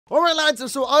Alright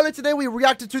lads, so earlier today we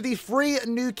reacted to the 3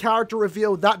 new character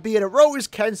reveal, that being Rose,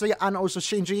 KENSEI, and also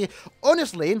SHINJI.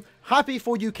 Honestly, happy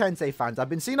for you KENSEI fans. I've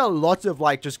been seeing a lot of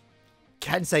just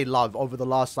KENSEI love over the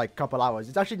last couple hours.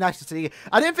 It's actually nice to see.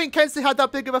 I didn't think KENSEI had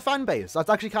that big of a fan base. That's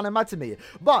actually kind of mad to me.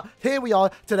 But here we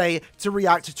are today to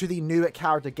react to the new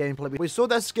character gameplay. We saw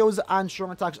their skills and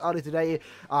strong attacks earlier today.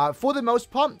 For the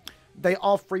most part, they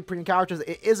are 3 premium characters.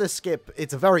 It is a skip.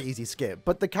 It's a very easy skip.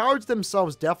 But the characters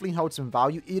themselves definitely hold some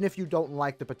value, even if you don't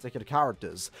like the particular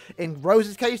characters. In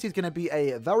Rose's case, he's going to be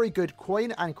a very good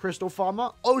coin and crystal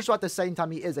farmer. Also, at the same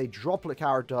time, he is a droplet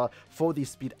character for the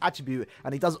speed attribute,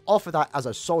 and he does offer that as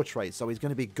a soul trait. So he's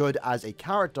going to be good as a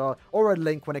character or a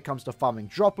link when it comes to farming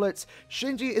droplets.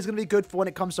 SHINJI is going to be good for when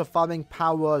it comes to farming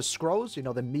power scrolls. You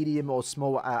know, the medium or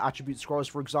small attribute scrolls,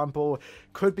 for example.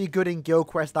 Could be good in guild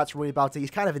quest. That's really about it. He's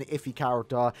kind of an iffy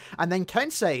character. And then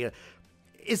KENSEI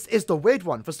is the weird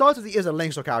one. For starters, he is a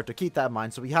Linkstore character, keep that in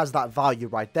mind, so he has that value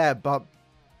right there, but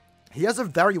he has a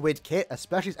very weird kit,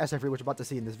 especially his SF3, which we're about to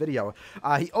see in this video.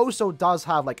 He also does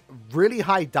have really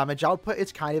high damage output.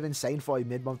 It's kind of insane for a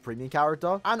mid-month premium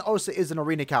character, and also is an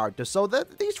arena character. So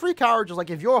these 3 characters,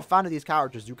 if you're a fan of these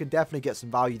characters, you can definitely get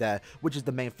some value there, which is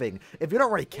the main thing. If you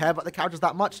don't really care about the characters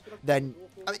that much, then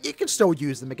you can still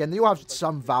use them again. You'll have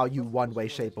some value one way,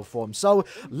 shape, or form. So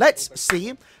let's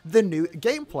see the new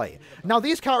gameplay. Now,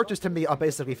 these characters to me are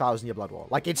basically 1000-year Blood War.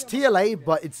 It's TLA,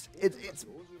 but it's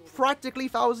practically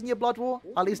 1000-year Blood War,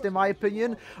 at least in my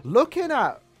opinion. Looking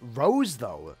at Rose,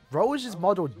 though, Rose's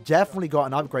model definitely got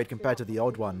an upgrade compared to the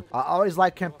old one. I always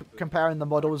like comparing the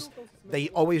models. They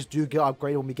always do get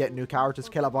upgraded when we get new characters.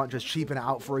 Killer aren't just cheaping it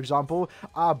out, for example.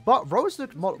 But Rose,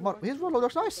 his model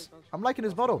looks nice. I'm liking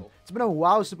his model. It's been a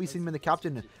while since we've seen him in the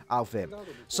captain outfit.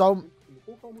 So,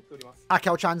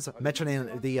 Akel-chan's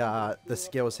mentioning the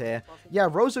skills here. Yeah,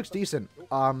 Rose looks decent.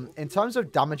 In terms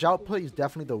of damage output, he's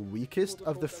definitely the weakest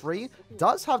of the 3.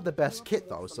 Does have the best kit,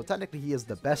 though, so technically he is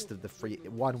the best of the 3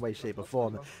 in one way, shape, or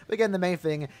form. But again, the main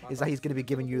thing is that he's going to be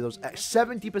giving you those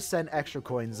 70% extra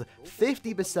coins,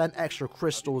 50% extra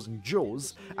crystals and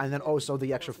jewels, and then also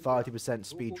the extra 30%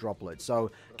 speed droplet.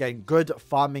 So, again, good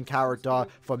farming character.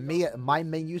 For me, my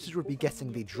main usage would be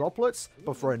getting the droplets,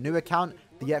 but for a new account,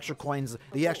 the extra coins,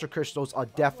 the extra crystals are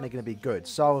definitely going to be good.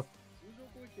 So,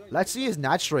 let's see his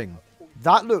nat string.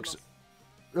 That looks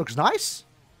nice.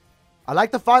 I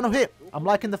like the final hit. I'm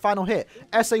liking the final hit.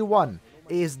 SA1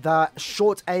 is the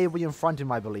short AoE in front of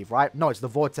him, I believe, right? No, it's the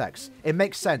vortex. It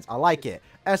makes sense. I like it.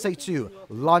 SA2,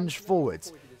 lunge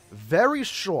forwards. Very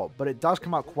short, but it does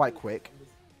come out quite quick.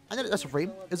 And then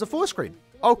SA3 is a full screen.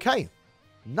 Okay.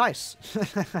 Nice.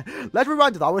 Let's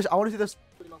rewind to that. I want to do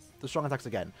the strong attacks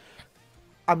again.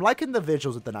 I'm liking the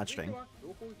visuals of the nat string.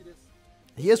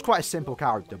 He is quite a simple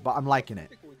character, but I'm liking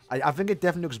it. I think it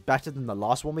definitely looks better than the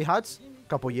last one we had a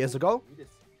couple years ago.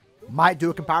 Might do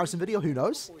a comparison video, who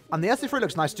knows? And the SA3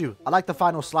 looks nice too. I like the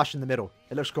final slash in the middle.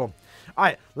 It looks cool.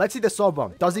 Alright, let's see the soul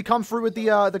bomb. Does he come through with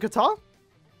the guitar?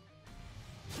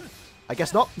 I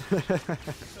guess not.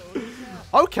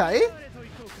 Okay.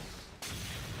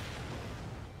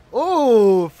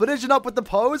 Oh, finishing up with the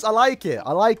pose. I like it.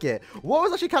 I like it. What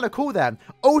was actually kind of cool then?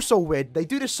 Also weird. They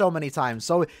do this so many times.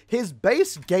 So his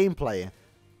base gameplay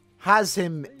has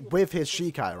him with his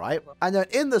Shikai, right? And then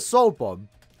in the soul bomb,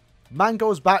 man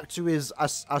goes back to his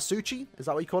Asuchi. Is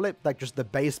that what you call it? Just the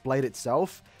base blade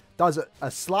itself. Does a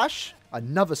slash,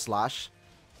 another slash.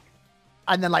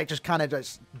 And then just kind of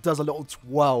does a little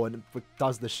twirl and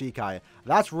does the Shikai.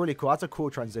 That's really cool. That's a cool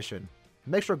transition.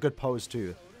 Makes for a good pose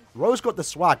too. Rose got the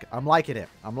swag. I'm liking it.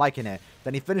 I'm liking it.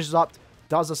 Then he finishes up,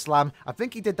 does a slam. I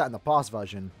think he did that in the past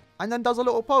version. And then does a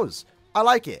little pose. I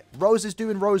like it. Rose is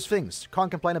doing Rose things.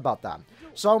 Can't complain about that.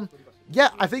 So, yeah,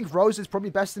 I think Rose is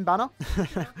probably best in banner.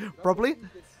 Probably.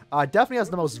 Definitely has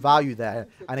the most value there.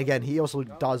 And again, he also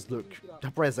does look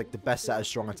as the best set of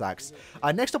strong attacks.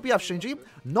 Next up, we have SHINJI.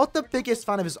 Not the biggest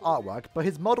fan of his artwork, but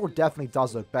his model definitely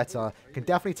does look better. Can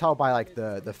definitely tell by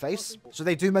the face. So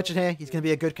they do mention here, he's going to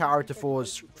be a good character for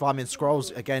farming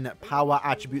scrolls. Again, power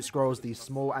attribute scrolls, these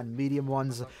small and medium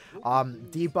ones.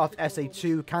 Debuff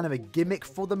SA2, kind of a gimmick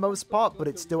for the most part, but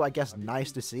it's still, I guess,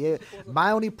 nice to see it.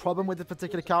 My only problem with this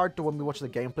particular character, when we watch the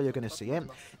gameplay, you're going to see it,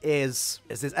 is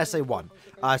his SA1.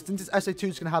 Since his SA2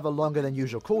 is going to have a longer than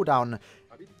usual cooldown,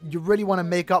 you really want to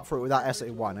make up for it with that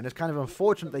SA1. And it's kind of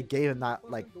unfortunate they gave him that,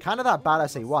 kind of that bad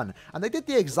SA1. And they did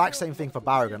the exact same thing for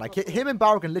Barragan. Him and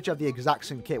Barragan literally have the exact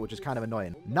same kit, which is kind of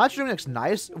annoying. Naturally looks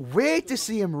nice. Weird to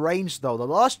see him ranged, though. The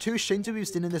last 2 SHINJI we've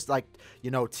seen in this,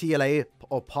 TLA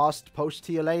or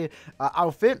post-TLA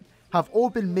outfit have all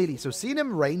been melee. So seeing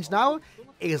him ranged now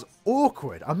is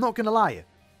awkward. I'm not going to lie.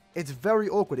 It's very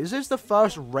awkward. Is this the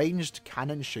first ranged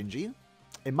cannon Shinji?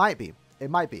 It might be. It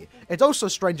might be. It's also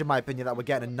strange, in my opinion, that we're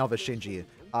getting another Shinji,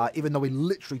 even though we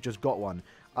literally just got one.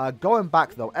 Going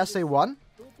back, though, SA1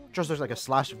 just looks like a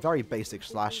slash. Very basic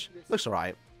slash. Looks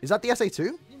alright. Is that the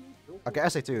SA2? Okay,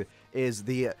 SA2 is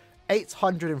the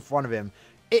 800 in front of him.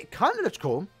 It kind of looks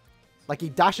cool. Like, he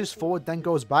dashes forward, then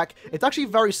goes back. It's actually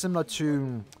very similar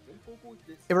to...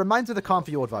 It reminds me of the Calm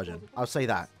for Your version. I'll say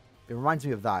that. It reminds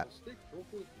me of that.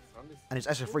 And it's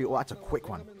SA3. Oh, that's a quick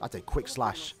one. That's a quick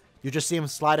slash. You just see him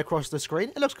slide across the screen.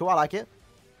 It looks cool. I like it.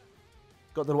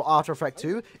 Got the little after effect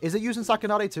too. Is it using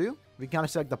Sakanade too? We can kind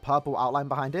of see like the purple outline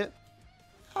behind it.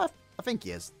 I think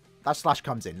he is. That slash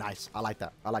comes in. Nice. I like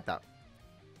that. I like that.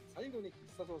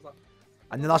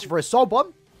 And then that's for his soul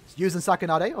bomb. It's using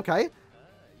Sakanade. Okay.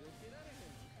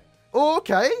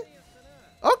 Okay.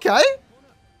 Okay.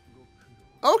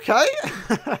 Okay.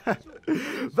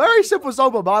 Very simple soul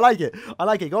bomb, but I like it. I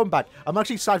like it. Going back. I'm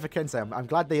actually excited for KENSEI. I'm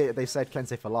glad they said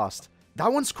KENSEI for last.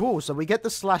 That one's cool. So we get the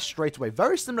slash straight away.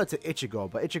 Very similar to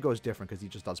Ichigo, but Ichigo is different because he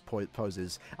just does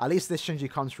poses. At least this Shinji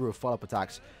comes through with follow-up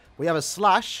attacks. We have a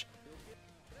slash.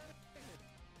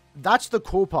 That's the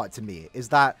cool part to me, is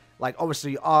that, like,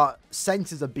 obviously our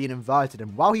senses are being inverted,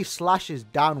 and while he slashes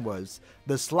downwards,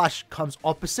 the slash comes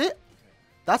opposite.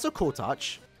 That's a cool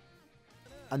touch.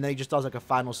 And then he just does like a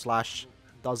final slash,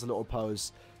 does a little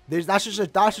pose. That's just a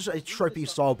trippy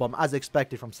soul bomb, as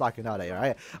expected from Sakanade,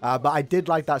 right? But I did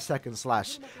like that second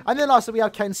slash. And then lastly, we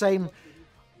have KENSEI.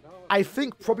 I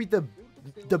think probably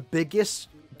the biggest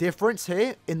difference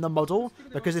here in the model,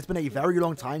 because it's been a very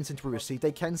long time since we received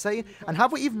a KENSEI. And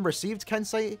have we even received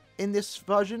KENSEI in this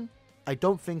version? I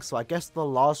don't think so. I guess the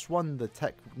last one, the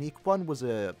technique one, was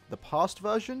the past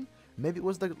version. Maybe it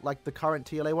was the current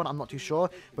TLA one. I'm not too sure.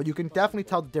 But you can definitely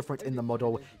tell the difference in the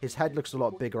model. His head looks a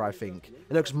lot bigger, I think.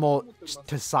 It looks more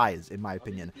to size, in my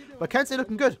opinion. But KENSEI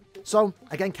looking good. So,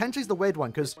 again, KENSEI's the weird one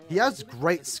because he has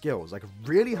great skills. Like,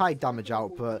 really high damage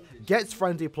output. Gets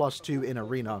Frenzy +2 in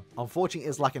Arena. Unfortunately,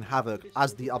 is lacking Havoc,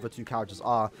 as the other two characters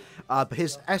are. But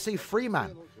his SA3,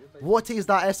 man. What is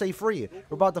that SA3?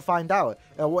 We're about to find out.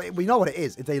 We know what it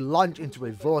is. It's a lunge into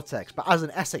a vortex. But as an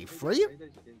SA3?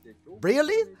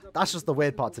 Really? That's just the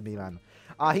weird part to me, man.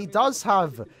 He does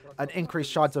have an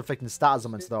increased chance of inflicting stat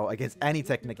elements, though, against any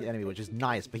technique enemy, which is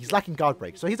nice. But he's lacking guard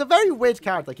break. So he's a very weird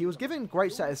character. Like, he was given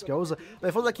great set of skills, but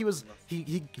I feel like he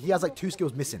has like 2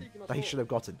 skills missing that he should have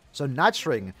gotten. So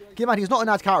Nadstring. Keep in mind, he's not a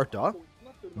Nad character.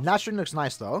 Nadstring looks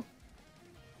nice, though.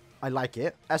 I like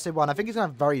it. SA1, I think he's going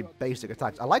to have very basic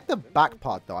attacks. I like the back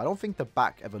part, though. I don't think the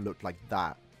back ever looked like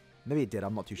that. Maybe it did.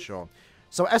 I'm not too sure.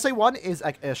 So SA1 is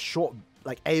like a short,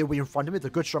 like AoE in front of him. It's a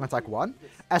good strong attack 1.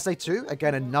 SA2,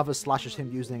 again, another slash is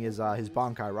him using his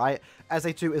Bankai, right?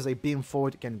 SA2 is a beam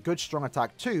forward. Again, good strong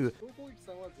attack 2.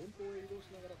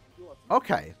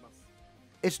 Okay.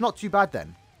 It's not too bad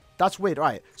then. That's weird,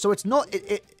 right? So it's not...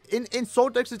 In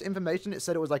Soldex's information, it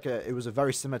said it was a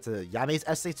very similar to Yame's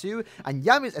SA2, and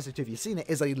Yame's SA2, if you've seen it,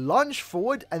 is a lunge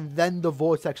forward and then the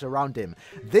vortex around him.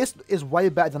 This is way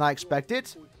better than I expected,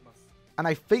 and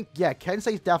I think, yeah,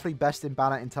 KENSEI is definitely best in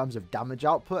banner in terms of damage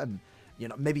output and, you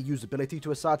know, maybe usability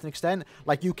to a certain extent.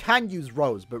 Like, you can use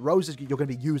Rose, but Rose is you're going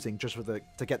to be using just for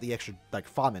to get the extra, like,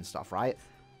 farming stuff, right?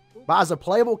 But as a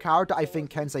playable character, I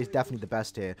think KENSEI is definitely the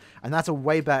best here. And that's a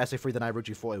way better SA3 than I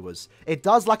originally thought it was. It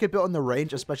does lack a bit on the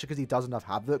range, especially because he doesn't have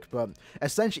Havoc. But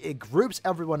essentially, it groups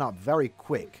everyone up very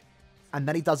quick. And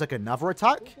then he does like another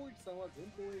attack.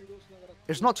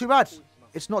 It's not too bad.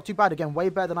 It's not too bad. Again, way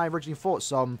better than I originally thought.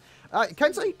 So,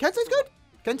 KENSEI's good.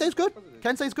 KENSEI's good.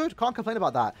 KENSEI's good. Can't complain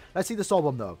about that. Let's see the Soul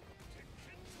Bomb, though.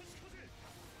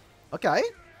 Okay.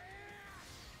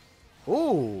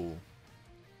 Ooh.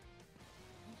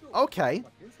 Okay.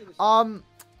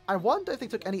 I wonder if they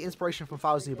took any inspiration from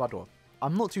Thousand Year Blood War.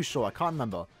 I'm not too sure. I can't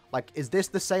remember. Like, is this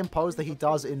the same pose that he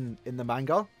does in the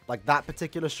manga? Like, that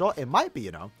particular shot? It might be,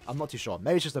 you know. I'm not too sure.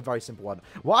 Maybe it's just a very simple one.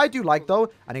 What I do like,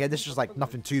 though, and again, this is just, like,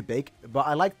 nothing too big, but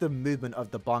I like the movement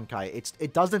of the Bankai.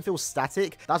 It doesn't feel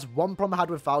static. That's one problem I had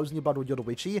with Thousand Year Blood War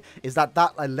Yoruichi, is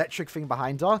that electric thing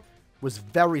behind her was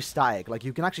very static. Like,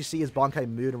 you can actually see his Bankai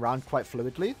moving around quite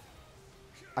fluidly.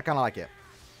 I kind of like it.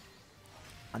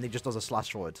 And he just does a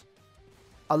slash forward.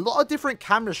 A lot of different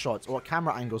camera shots or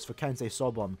camera angles for KENSEI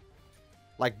Soul Bomb.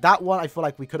 Like that one, I feel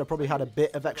like we could have probably had a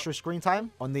bit of extra screen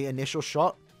time on the initial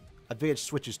shot. I think it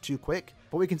switches too quick.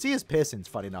 But we can see his piercings,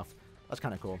 funny enough. That's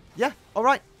kind of cool. Yeah,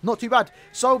 alright. not too bad.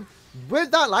 So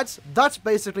with that, lads, that's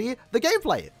basically the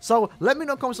gameplay. So let me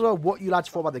know in the comments below what you lads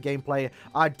thought about the gameplay.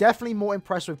 Definitely more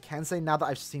impressed with KENSEI now that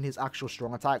I've seen his actual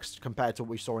strong attacks compared to what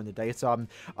we saw in the data.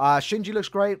 SHINJI looks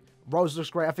great. Rose looks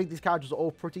great. I think these characters are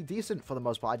all pretty decent for the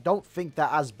most part. I don't think they're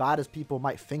as bad as people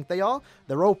might think they are.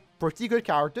 They're all pretty good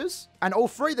characters. And all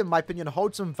three of them, in my opinion,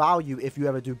 hold some value if you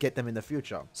ever do get them in the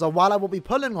future. So while I will be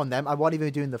pulling on them, I won't even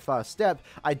be doing the first step.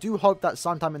 I do hope that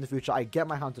sometime in the future I get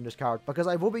my hands on this character, because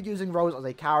I will be using Rose as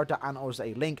a character and also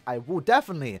a link. I will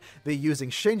definitely be using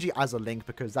SHINJI as a link,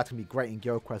 because that's going to be great in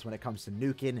Guild Quest when it comes to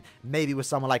nuking. Maybe with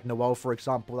someone like Noel, for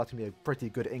example, that's going to be a pretty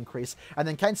good increase. And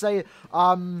then KENSEI,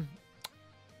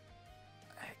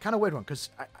 kind of weird one,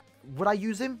 because would I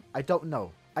use him? I don't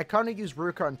know. I currently use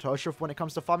Ruka and Toshif when it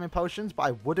comes to farming potions, but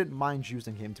I wouldn't mind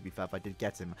using him, to be fair, if I did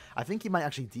get him. I think he might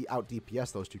actually out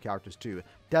DPS those two characters too.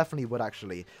 Definitely would,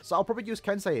 actually. So I'll probably use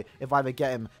KENSEI if I ever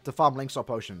get him to farm links or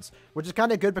potions, which is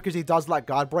kind of good because he does like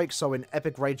guard break, so in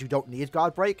epic raids you don't need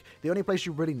guard break. The only place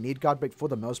you really need guard break for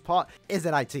the most part is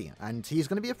in IT, and he's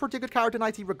going to be a pretty good character in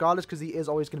IT regardless, because he is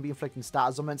always going to be inflicting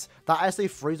stat ailments. That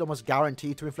SA3 is almost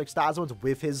guaranteed to inflict stat ailments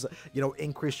with his,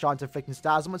 increased chance of inflicting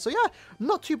stat ailments. So yeah,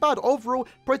 not too bad. Overall,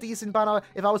 pretty decent banner.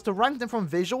 If I was to rank them from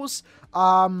visuals,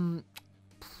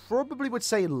 probably would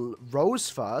say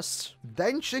Rose first,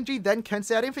 then SHINJI, then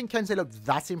KENSEI. I didn't think KENSEI looked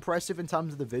that impressive in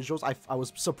terms of the visuals. I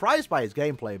was surprised by his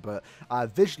gameplay, but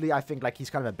visually, I think like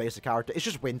he's kind of a basic character. It's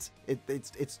just wind.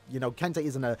 It's KENSEI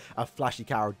isn't a flashy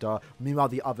character. Meanwhile,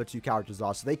 the other two characters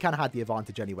are, so they kind of had the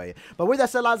advantage anyway. But with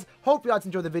that said, lads, hope you guys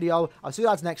enjoyed the video. I'll see you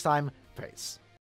guys next time. Peace.